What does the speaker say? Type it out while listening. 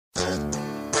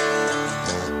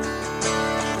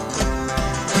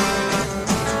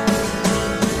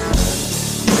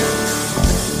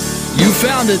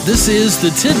found it. This is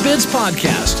the Tidbits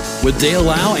Podcast with Dale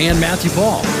Lau and Matthew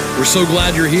Paul. We're so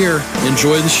glad you're here.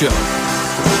 Enjoy the show.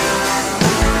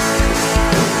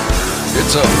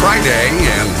 It's a Friday,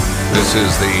 and this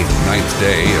is the 9th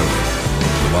day of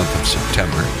the month of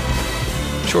September.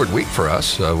 Short week for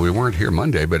us. We weren't here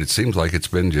Monday, but it seems like it's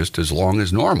been just as long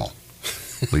as normal.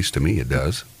 At least to me it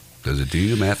does. Does it to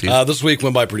you, Matthew? This week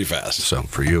went by pretty fast. So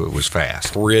for you it was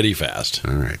fast. Pretty fast.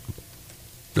 All right.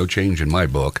 No change in my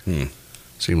book.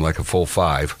 Seemed like a full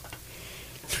 5.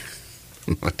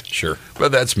 Sure.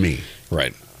 But that's me.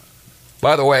 Right.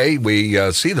 By the way,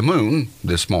 we see the moon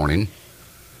this morning.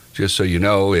 Just so you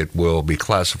know, it will be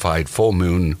classified full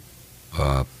moon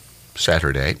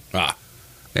Saturday.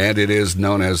 And it is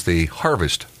known as the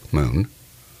harvest moon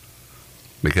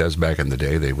because back in the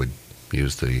day they would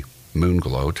use the moon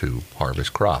glow to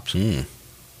harvest crops. That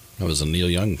was a Neil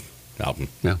Young album.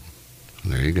 Yeah,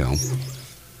 there you go.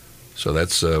 So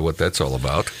that's what that's all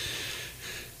about.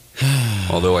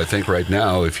 Although I think right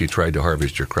now, if you tried to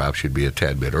harvest your crops, you'd be a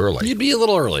tad bit early. You'd be a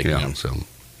little early. Yeah. So,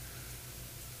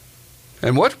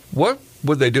 and what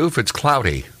would they do if it's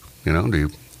cloudy? You know,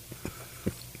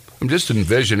 I'm just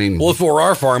envisioning. Well, for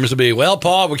our farms to be, well,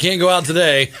 Paul, we can't go out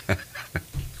today.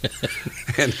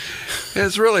 And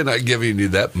it's really not giving you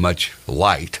that much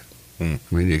light. I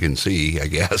mean, you can see, I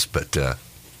guess, but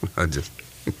I just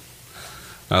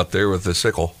out there with the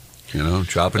sickle, you know,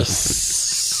 chopping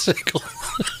Sickle.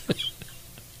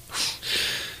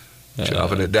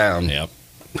 chopping it down. Yep.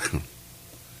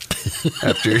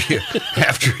 After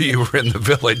you were in the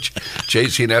village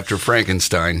chasing after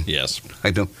Frankenstein. Yes. I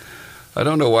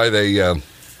don't know why they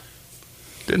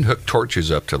didn't hook torches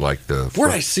up to like the.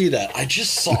 Where'd I see that? I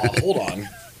just saw. Hold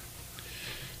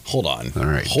on. All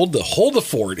right. Hold the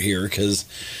fort here, because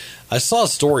I saw a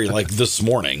story like this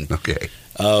morning. Okay.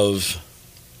 Of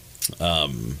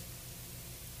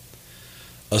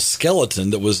a skeleton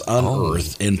that was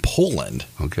unearthed in Poland.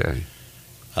 Okay.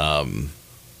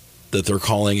 That they're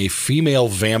calling a female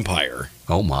vampire.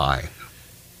 Oh my.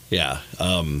 Yeah.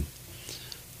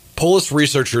 Polish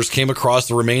researchers came across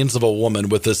the remains of a woman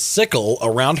with a sickle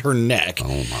around her neck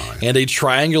and a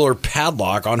triangular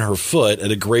padlock on her foot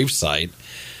at a gravesite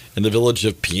in the village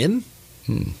of Pien.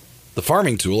 The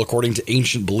farming tool, according to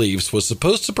ancient beliefs, was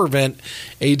supposed to prevent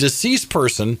a deceased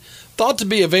person thought to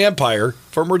be a vampire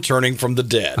from returning from the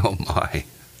dead. Oh my.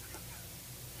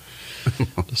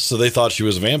 So they thought she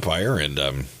was a vampire, and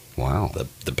wow.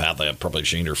 The padlock probably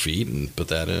chained her feet and put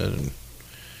that in. And,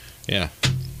 yeah.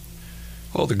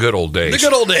 Well, the good old days. The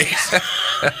good old days.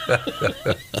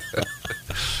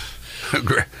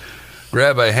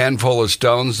 Grab a handful of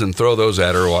stones and throw those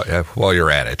at her while you're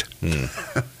at it.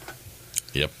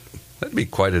 Yep. That'd be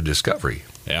quite a discovery.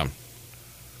 Yeah.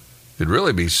 It'd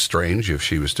really be strange if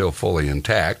she was still fully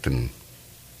intact and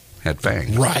had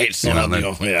fangs. Right. So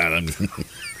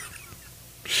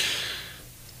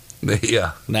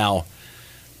Now,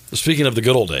 speaking of the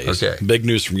good old days, big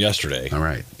news from yesterday. All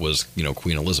right. Was,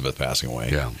 Queen Elizabeth passing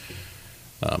away. Yeah.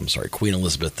 Queen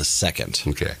Elizabeth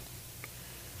II. Okay.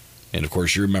 And, of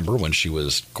course, you remember when she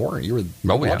was coroner. You were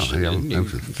watching, I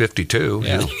was 52.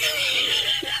 Yeah.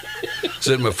 It's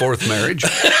in my 4th marriage.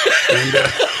 And,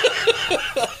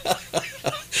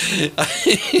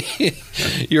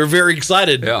 you're very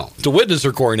excited to witness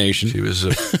her coronation. She was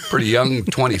a pretty young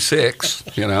 26,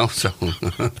 so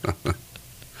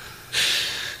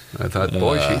I thought,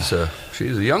 boy,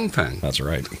 she's a young thing. That's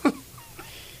right.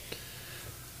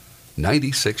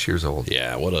 96 years old.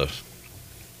 Yeah,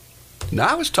 Now,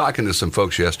 I was talking to some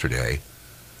folks yesterday.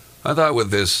 I thought with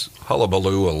this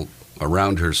hullabaloo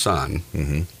around her son,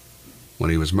 when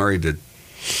he was married to,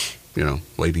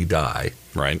 Lady Di.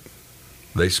 Right.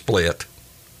 They split.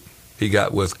 He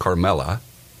got with Carmela.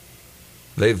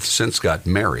 They've since got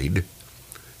married.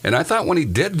 And I thought when he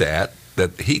did that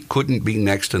he couldn't be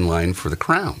next in line for the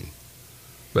crown.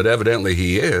 But evidently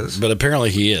he is. But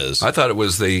apparently he is. I thought it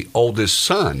was the oldest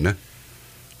son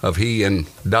of he and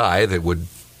Di that would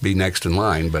be next in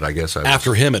line, but I guess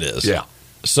after him it is. Yeah.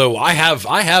 So I have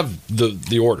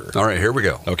the order. All right, here we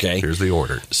go. Okay. Here's the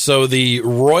order. So the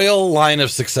royal line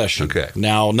of succession. Okay.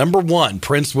 Now, number 1,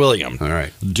 Prince William. All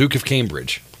right. Duke of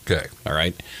Cambridge. Okay. All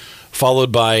right.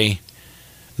 Followed by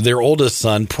their oldest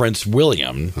son, Prince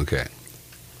William. Okay.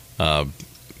 Of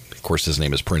course, his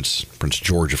name is Prince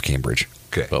George of Cambridge.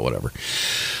 Okay. But whatever.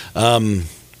 Oh,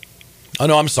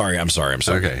 no, I'm sorry.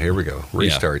 Okay, here we go.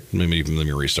 Restart. Yeah, let me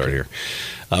restart here.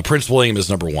 Prince William is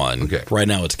number 1. Okay. Right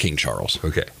now it's King Charles.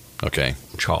 Okay.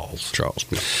 Charles.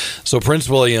 Yeah. So Prince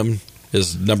William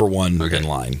is number 1 in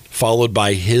line, followed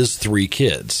by his 3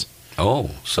 kids.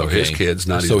 Oh, so his kid's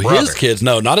not his so brother. his kids,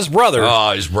 no, not his brother.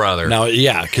 Oh, his brother. Now,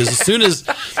 yeah, because as soon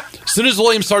as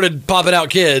William started popping out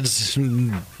kids,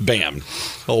 bam,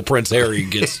 old Prince Harry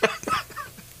gets.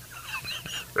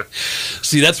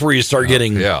 See, that's where you start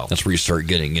getting. Yeah. That's where you start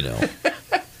getting,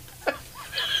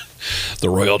 the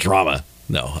royal drama.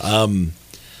 No,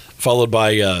 followed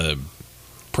by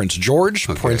Prince George,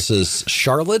 Princess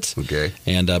Charlotte,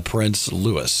 and Prince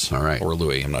Louis. All right, or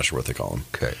Louis. I'm not sure what they call him.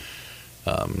 Okay,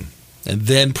 and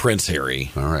then Prince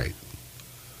Harry. All right.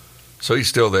 So he's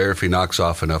still there if he knocks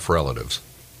off enough relatives.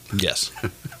 Yes.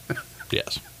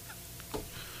 Yes.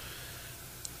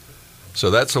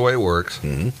 So that's the way it works.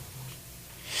 Mm-hmm.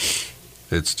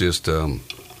 It's just,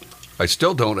 I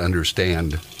still don't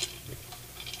understand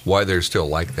why they're still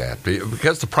like that.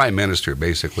 Because the prime minister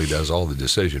basically does all the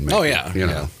decision making. Oh, yeah. You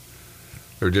know,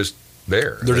 they're just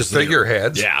there. They're just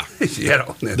figureheads. Yeah.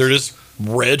 They're just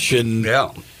rich and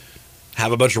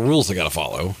have a bunch of rules they got to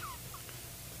follow.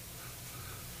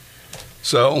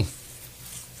 So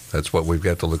that's what we've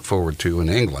got to look forward to in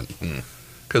England.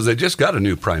 Because they just got a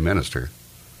new prime minister.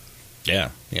 Yeah,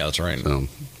 that's right. So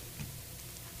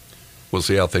we'll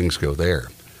see how things go there.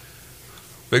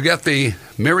 We've got the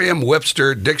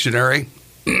Merriam-Webster Dictionary,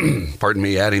 pardon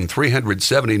me, adding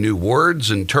 370 new words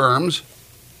and terms,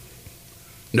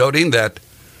 noting that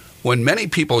when many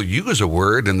people use a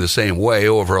word in the same way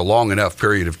over a long enough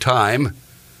period of time,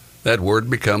 that word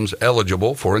becomes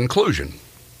eligible for inclusion.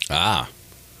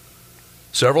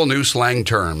 Several new slang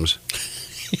terms.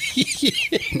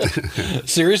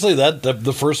 Seriously,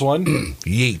 the first one?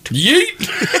 Yeet.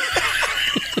 Yeet!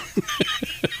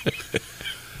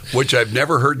 Which I've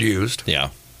never heard used. Yeah.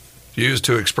 Used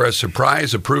to express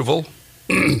surprise, approval,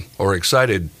 or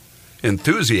excited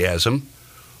enthusiasm,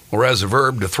 or as a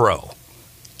verb to throw.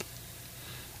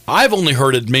 I've only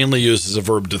heard it mainly used as a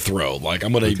verb to throw. Like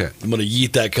I'm gonna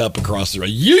yeet that cup across the room.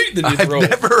 Yeet, then you throw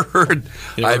it.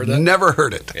 I've never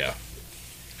heard it. Yeah.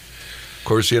 Of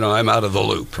course, I'm out of the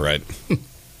loop. Right.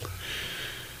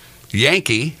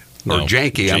 Yankee, or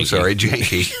janky, I'm sorry,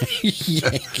 janky.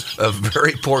 Of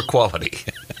very poor quality.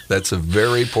 That's a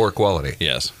very poor quality.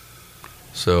 Yes.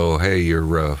 So, hey,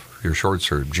 your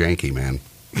shorts are janky, man.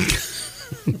 I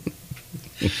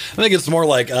think it's more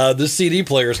like this CD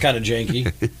player is kind of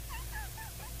janky.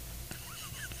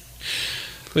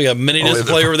 We got a mini disc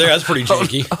player over there. That's pretty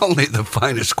janky. Only the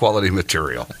finest quality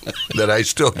material that I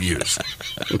still use.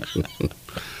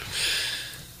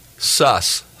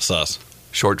 Sus.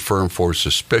 Short form for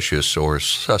suspicious or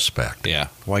suspect. Yeah.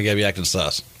 Why you gotta be acting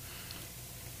sus?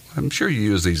 I'm sure you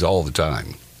use these all the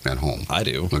time at home. I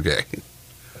do. Okay.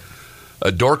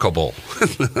 Adorkable.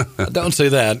 Don't say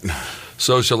that.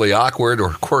 Socially awkward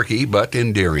or quirky, but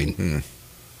endearing.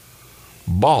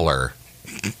 Baller.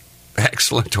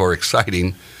 Excellent or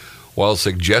exciting, while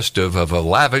suggestive of a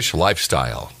lavish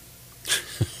lifestyle.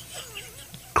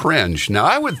 Cringe. Now,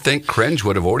 I would think cringe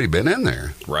would have already been in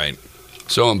there. Right.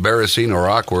 So embarrassing or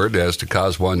awkward as to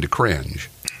cause one to cringe.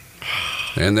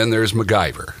 And then there's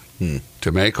MacGyver.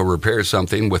 To make or repair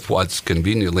something with what's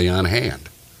conveniently on hand.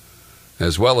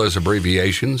 As well as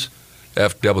abbreviations,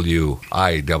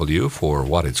 FWIW for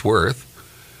what it's worth,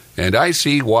 and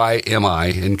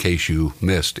ICYMI in case you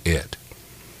missed it.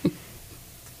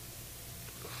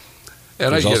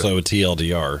 And there's also a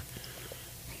TLDR.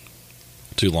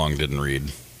 Too long, didn't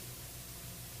read.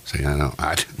 See, I know.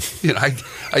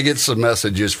 I get some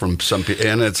messages from some people,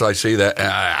 and I see that.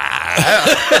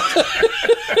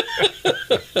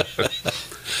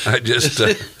 I just.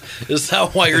 Is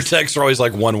that why your texts are always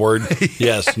like one word?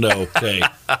 Yes, no, okay.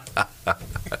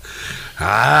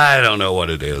 I don't know what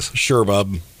it is. Sure,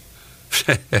 bub.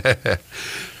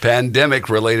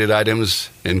 Pandemic-related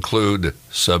items include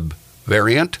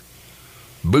subvariant,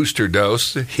 booster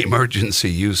dose, emergency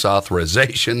use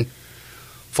authorization,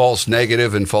 false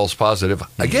negative, and false positive.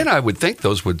 Again, I would think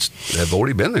those would have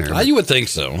already been there. You would think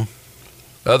so.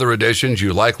 Other additions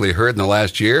you likely heard in the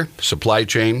last year: supply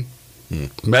chain,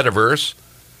 metaverse,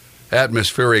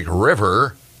 atmospheric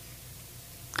river.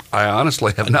 I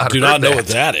honestly have not heard that. Do not know what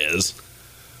that is.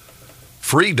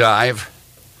 Free dive,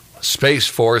 Space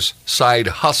Force, side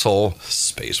hustle.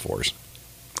 Space Force.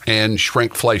 And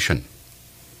shrinkflation.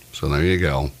 So there you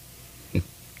go.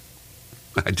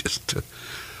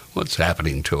 What's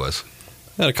happening to us?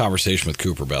 I had a conversation with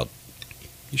Cooper about,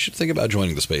 you should think about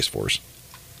joining the Space Force.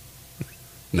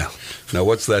 No. Now,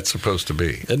 what's that supposed to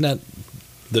be? Isn't that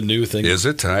the new thing? Is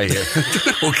it?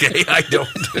 Okay, I don't.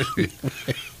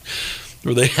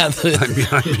 Where they have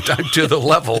I'm to the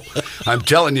level. I'm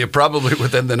telling you, probably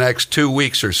within the next 2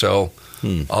 weeks or so,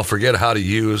 I'll forget how to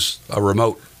use a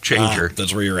remote changer.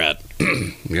 That's where you're at.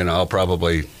 I'll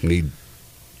probably need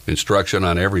Instruction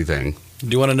on everything. Do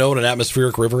you want to know what an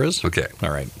atmospheric river is? Okay. All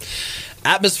right.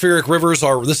 Atmospheric rivers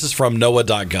are, this is from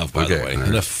NOAA.gov, by the way, right.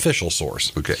 an official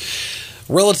source. Okay.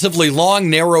 Relatively long,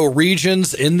 narrow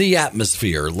regions in the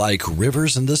atmosphere, like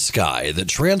rivers in the sky, that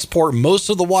transport most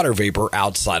of the water vapor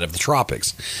outside of the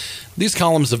tropics. These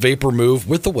columns of vapor move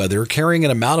with the weather, carrying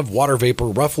an amount of water vapor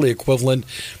roughly equivalent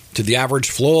to the average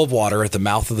flow of water at the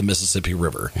mouth of the Mississippi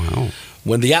River. Wow.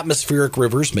 When the atmospheric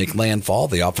rivers make landfall,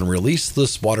 they often release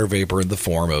this water vapor in the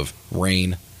form of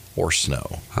rain or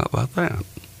snow. How about that?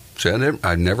 See,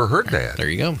 I never heard that. There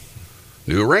you go.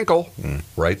 New wrinkle.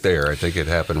 Right there. I think it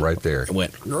happened right there. It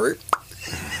went. You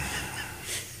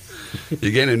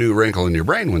gain a new wrinkle in your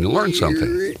brain when you learn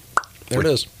something. There it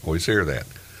is. Always hear that.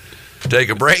 Take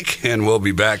a break, and we'll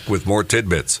be back with more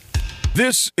tidbits.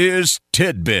 This is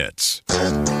Tidbits.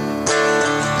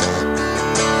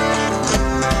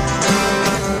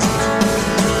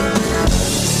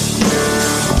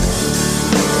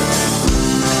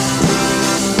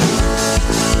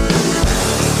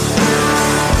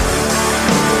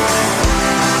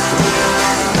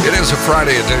 It is a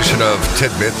Friday edition of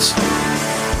Tidbits,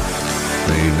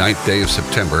 the 9th day of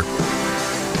September.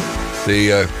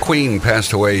 The Queen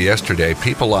passed away yesterday.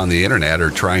 People on the internet are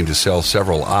trying to sell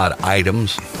several odd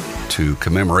items to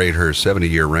commemorate her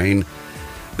 70-year reign.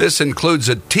 This includes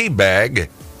a tea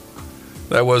bag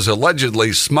that was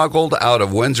allegedly smuggled out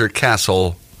of Windsor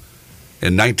Castle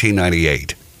in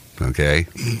 1998. Okay?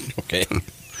 Okay.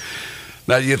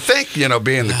 Now, you'd think,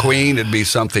 being the Queen, it'd be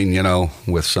something,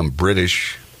 with some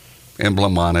British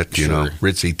emblem on it, Sure.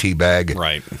 ritzy tea bag.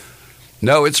 Right.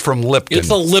 No, it's from Lipton.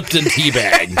 It's a Lipton tea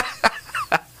bag.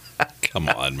 Come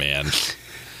on, man.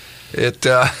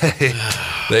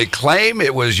 They claim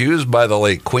it was used by the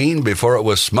late Queen before it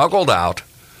was smuggled out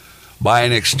by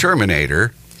an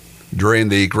exterminator during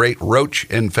the great roach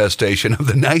infestation of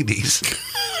the 90s.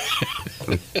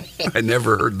 I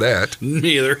never heard that.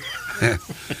 Neither.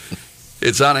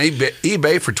 It's on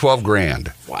eBay for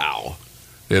 $12,000. Wow.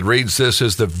 It reads, "This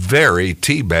is the very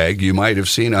tea bag you might have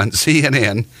seen on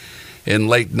CNN in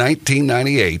late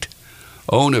 1998.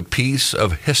 Own a piece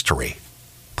of history.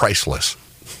 Priceless."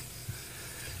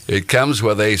 It comes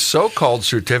with a so-called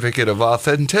certificate of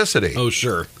authenticity. Oh,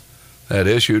 sure. That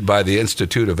issued by the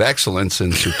Institute of Excellence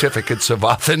in Certificates of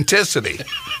Authenticity.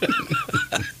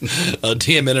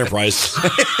 TM Enterprise.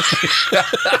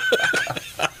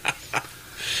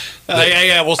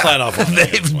 Yeah, we'll sign off on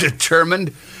that. They've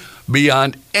determined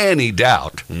beyond any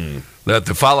doubt that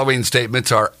the following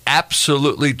statements are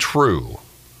absolutely true.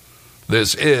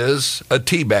 This is a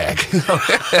tea bag.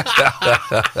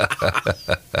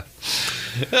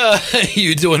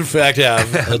 You do, in fact,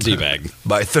 have a tea bag.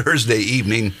 By Thursday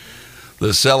evening,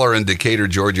 the seller in Decatur,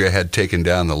 Georgia, had taken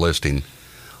down the listing.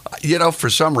 For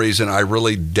some reason, I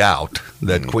really doubt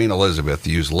that Queen Elizabeth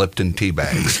used Lipton tea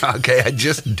bags. Okay, I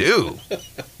just do.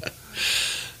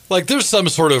 Like, there's some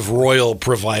sort of royal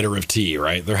provider of tea,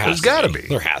 right? There's got to be.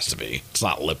 There has to be. It's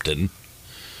not Lipton.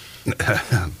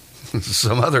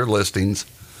 Some other listings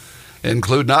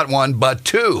include not one, but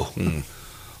two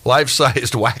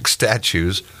life-sized wax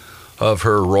statues of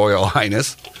Her Royal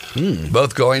Highness,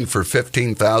 both going for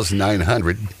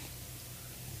 $15,900.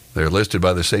 They're listed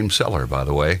by the same seller, by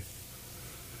the way.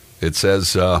 It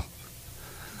says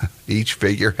each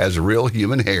figure has real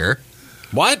human hair.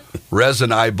 What?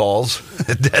 Resin eyeballs,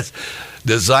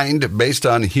 designed based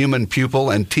on human pupil,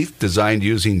 and teeth designed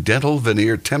using dental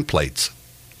veneer templates.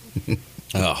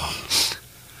 Oh.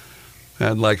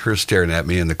 I'd like her staring at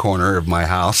me in the corner of my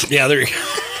house. Yeah, there you go.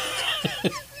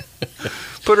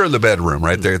 Put her in the bedroom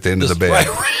right there at the end of the bed.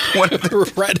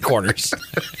 Right corners.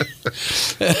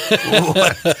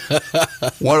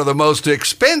 One of the most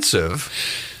expensive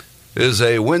is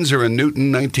a Winsor &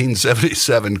 Newton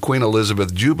 1977 Queen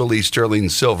Elizabeth Jubilee Sterling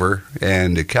Silver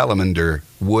and Calamander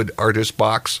Wood Artist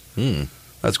Box.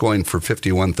 That's going for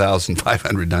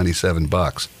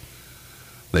 $51,597.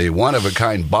 The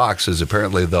one-of-a-kind box is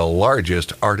apparently the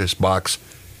largest artist box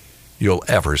you'll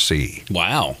ever see.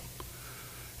 Wow.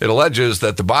 It alleges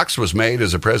that the box was made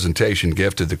as a presentation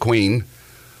gift to the Queen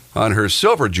on her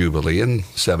silver jubilee in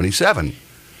 '77.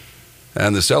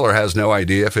 And the seller has no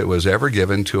idea if it was ever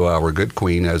given to our good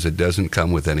Queen, as it doesn't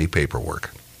come with any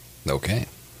paperwork. Okay.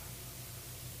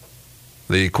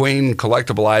 The Queen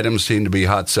collectible items seem to be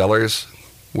hot sellers,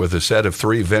 with a set of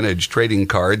 3 vintage trading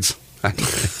cards.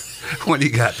 What do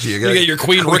you got? You got your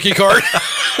Queen rookie card?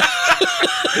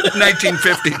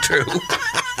 1952.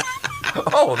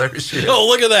 Oh, there she is. Oh,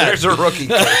 look at that. There's a rookie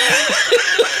card.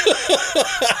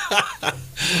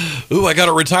 Ooh, I got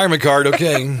a retirement card.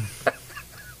 Okay.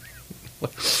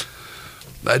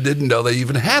 I didn't know they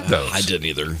even had those. I didn't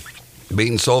either.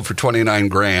 being sold for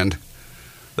 $29,000.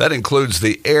 That includes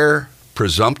the heir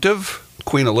presumptive,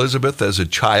 Queen Elizabeth as a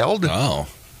child,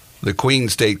 the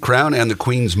Queen's state crown, and the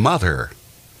Queen's mother.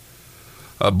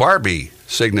 A Barbie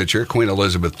signature, Queen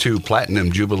Elizabeth II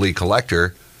Platinum Jubilee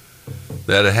Collector,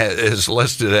 that is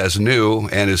listed as new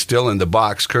and is still in the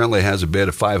box, currently has a bid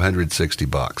of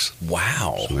 $560.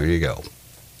 Wow. So there you go.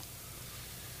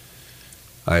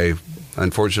 I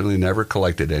unfortunately never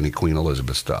collected any Queen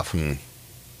Elizabeth stuff.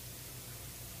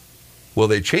 Will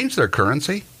they change their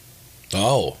currency?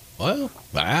 Oh, well,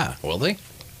 will they?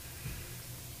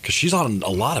 Because she's on a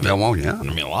lot of it. Oh, yeah. I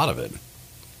mean, a lot of it.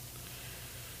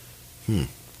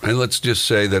 And let's just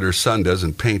say that her son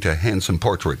doesn't paint a handsome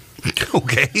portrait.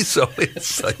 Okay, so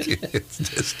it's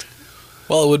just...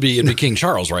 Well, it'd be King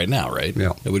Charles right now, right?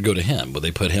 Yeah. It would go to him. Would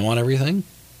they put him on everything?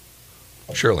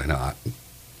 Surely not.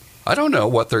 I don't know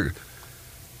what they're...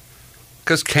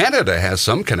 Because Canada has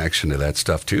some connection to that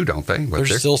stuff too, don't they? But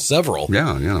There's still several.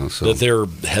 Yeah, so... that they're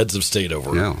heads of state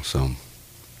over. Yeah, so...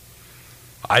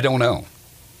 I don't know.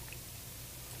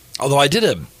 Although I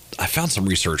found some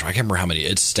research. I can't remember how many.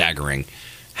 It's staggering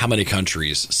how many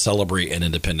countries celebrate an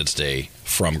Independence Day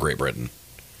from Great Britain.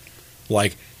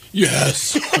 Like,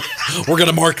 yes, we're going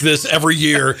to mark this every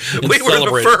year and we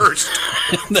celebrate. were the first.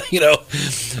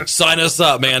 Sign us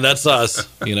up, man. That's us,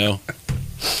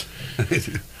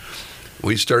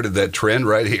 We started that trend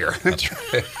right here. That's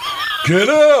right. Get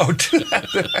out!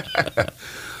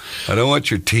 I don't want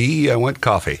your tea. I want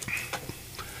coffee.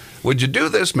 Would you do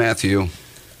this, Matthew?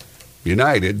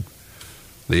 United,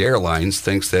 the airlines,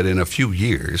 thinks that in a few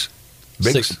years...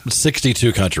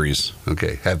 62 countries.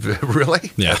 Okay.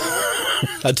 Really? Yeah.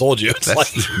 I told you.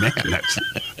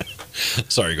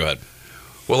 Sorry, go ahead.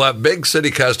 We'll have big city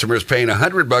customers paying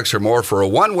 $100 or more for a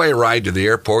one-way ride to the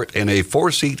airport in a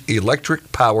 4-seat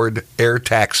electric-powered air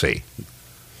taxi.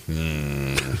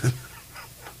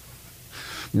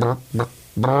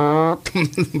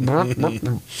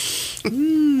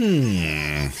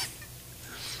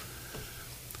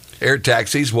 Air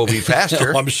taxis will be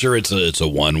faster. I'm sure it's a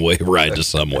one-way ride to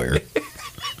somewhere.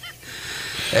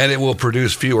 And it will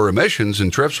produce fewer emissions,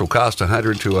 and trips will cost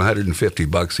 $100 to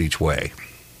 $150 each way.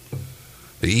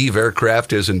 The Eve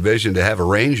aircraft is envisioned to have a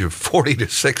range of 40 to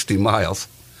 60 miles.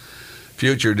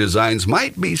 Future designs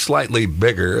might be slightly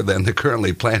bigger than the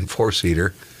currently planned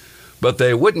 4-seater, but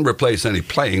they wouldn't replace any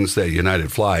planes that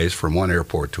United flies from one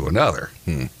airport to another.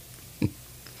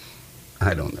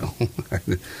 I don't know.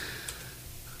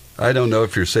 I don't know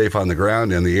if you're safe on the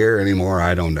ground, in the air anymore.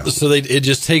 I don't know. So it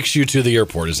just takes you to the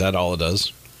airport. Is that all it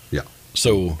does? Yeah.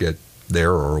 So get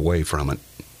there or away from it.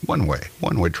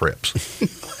 One-way trips.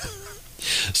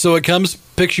 So it comes,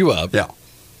 picks you up. Yeah.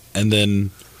 And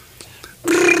then...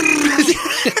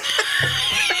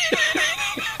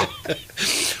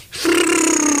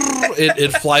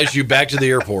 it flies you back to the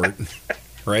airport,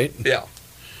 right? Yeah.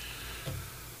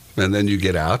 And then you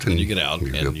get out and you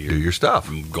do your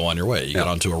stuff. Go on your way. You get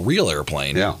onto a real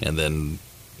airplane. Yeah. And then...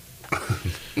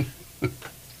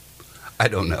 I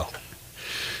don't know.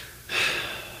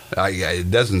 It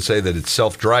doesn't say that it's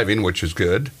self-driving, which is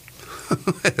good.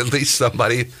 At least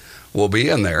somebody will be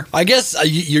in there. I guess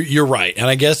you're right. And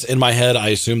I guess in my head, I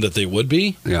assumed that they would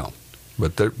be. Yeah.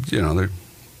 But there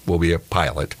will be a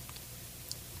pilot.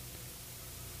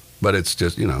 But it's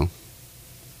just,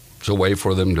 it's a way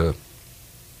for them to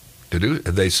do.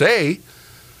 They say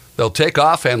they'll take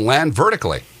off and land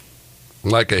vertically,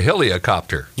 like a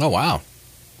helicopter. Oh, wow.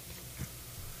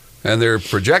 And they're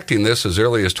projecting this as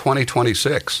early as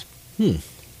 2026.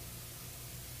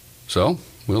 So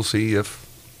we'll see if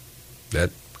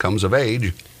that comes of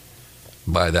age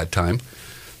by that time.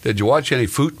 Did you watch any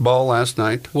football last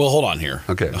night? Well, hold on here.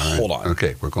 Okay. Hold on.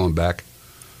 Okay, we're going back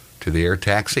to the air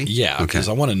taxi? Yeah, because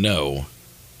I want to know.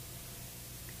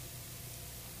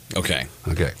 Okay.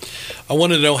 I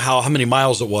wanted to know how many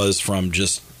miles it was from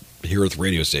just here at the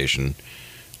radio station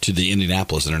to the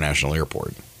Indianapolis International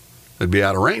Airport. It'd be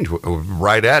out of range,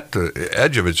 right at the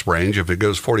edge of its range if it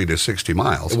goes 40 to 60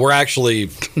 miles. We're actually,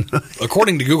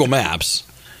 according to Google Maps,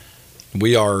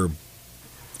 we are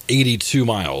 82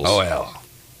 miles. Oh, well.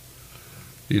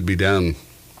 You'd be down,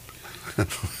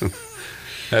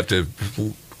 have to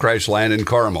crash land in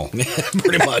Carmel.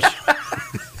 Pretty much.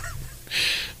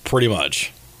 Pretty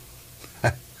much.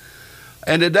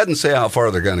 And it doesn't say how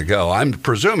far they're going to go. I'm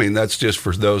presuming that's just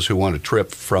for those who want a trip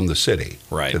from the city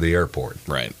to the airport.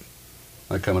 Right.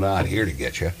 Not coming out here to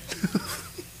get you.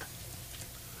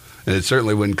 And it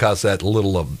certainly wouldn't cost that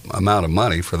little amount of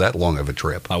money for that long of a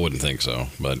trip. I wouldn't think so.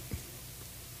 But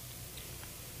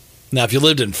now, if you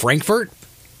lived in Frankfurt,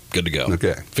 good to go.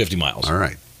 Okay. 50 miles. All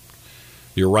right.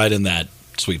 You're right in that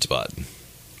sweet spot.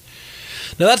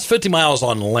 Now, that's 50 miles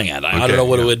on land. I don't know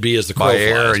what it would be as the crow by flies.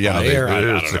 air, yeah, By air, I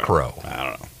don't it's the know. crow. I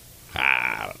don't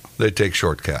know. They take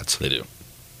shortcuts. They do.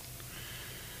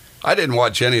 I didn't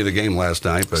watch any of the game last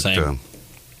night, but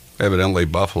evidently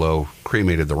Buffalo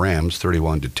cremated the Rams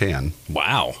 31-10.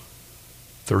 Wow.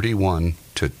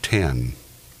 31-10.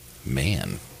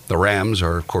 Man. The Rams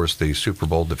are, of course, the Super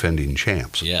Bowl defending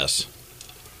champs. Yes.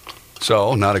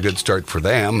 So, not a good start for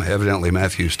them. Evidently,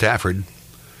 Matthew Stafford,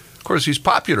 of course, he's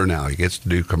popular now. He gets to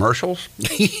do commercials.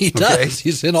 He does. Okay?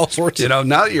 He's in all sorts of...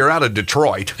 Now that you're out of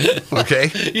Detroit, okay?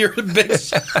 You're a big...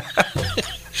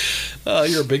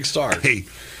 you're a big star.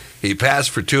 He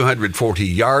passed for 240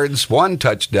 yards, 1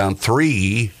 touchdown,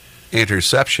 3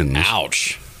 interceptions.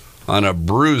 Ouch. On a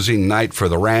bruising night for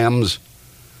the Rams.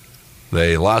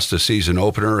 They lost a season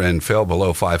opener and fell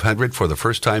below 500 for the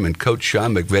first time in Coach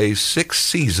Sean McVay's 6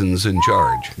 seasons in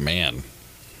charge. Man.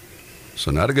 So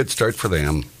not a good start for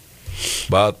them.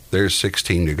 But there's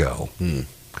 16 to go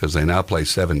because they now play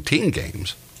 17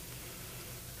 games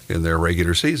in their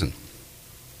regular season.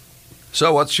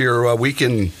 So what's your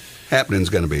weekend happenings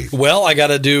going to be? Well, I get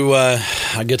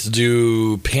to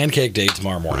do Pancake Day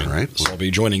tomorrow morning. All right. So I'll be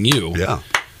joining you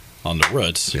on the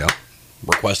Roots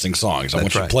requesting songs. I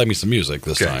want you to play me some music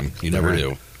this time. You never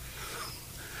do.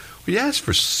 Well, you ask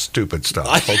for stupid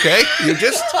stuff, okay? You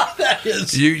just that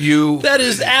is that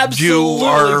is absolutely you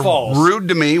are false. Rude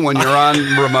to me when you're on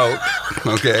remote,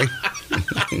 okay?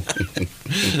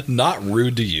 Not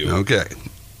rude to you. Okay.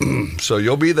 So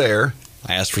you'll be there.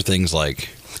 I asked for things like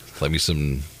play me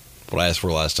some what I asked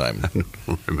for last time.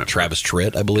 Travis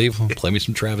Tritt, I believe. Play me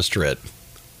some Travis Tritt.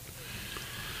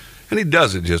 And he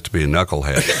does it just to be a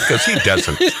knucklehead because he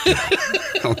doesn't.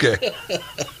 Okay.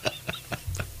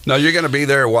 Now, you're going to be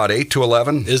there, 8 to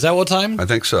 11? Is that what time? I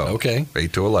think so. Okay.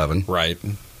 8 to 11. Right.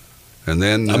 And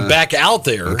then... I'm back out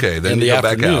there then in the you go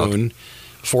back afternoon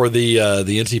for the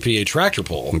NTPA tractor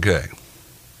pull. Okay.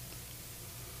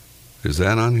 Is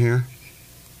that on here?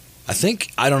 I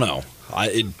think, I don't know.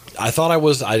 I thought I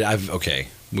was, okay.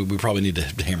 We probably need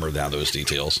to hammer down those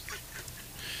details.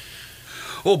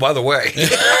 Oh, by the way.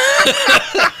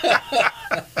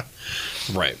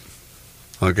 Right.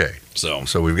 Okay. So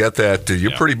we've got that.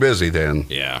 You're pretty busy then.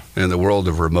 Yeah. In the world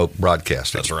of remote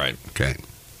broadcasting. That's right. Okay.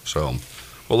 So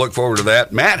we'll look forward to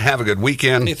that. Matt, have a good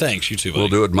weekend. Hey, thanks. You too, buddy. We'll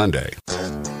do it Monday.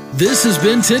 This has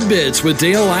been Tidbits with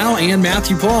Dale Lau and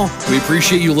Matthew Paul. We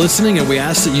appreciate you listening, and we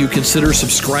ask that you consider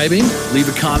subscribing, leave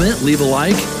a comment, leave a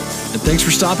like, and thanks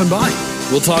for stopping by.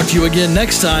 We'll talk to you again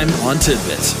next time on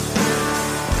Tidbits.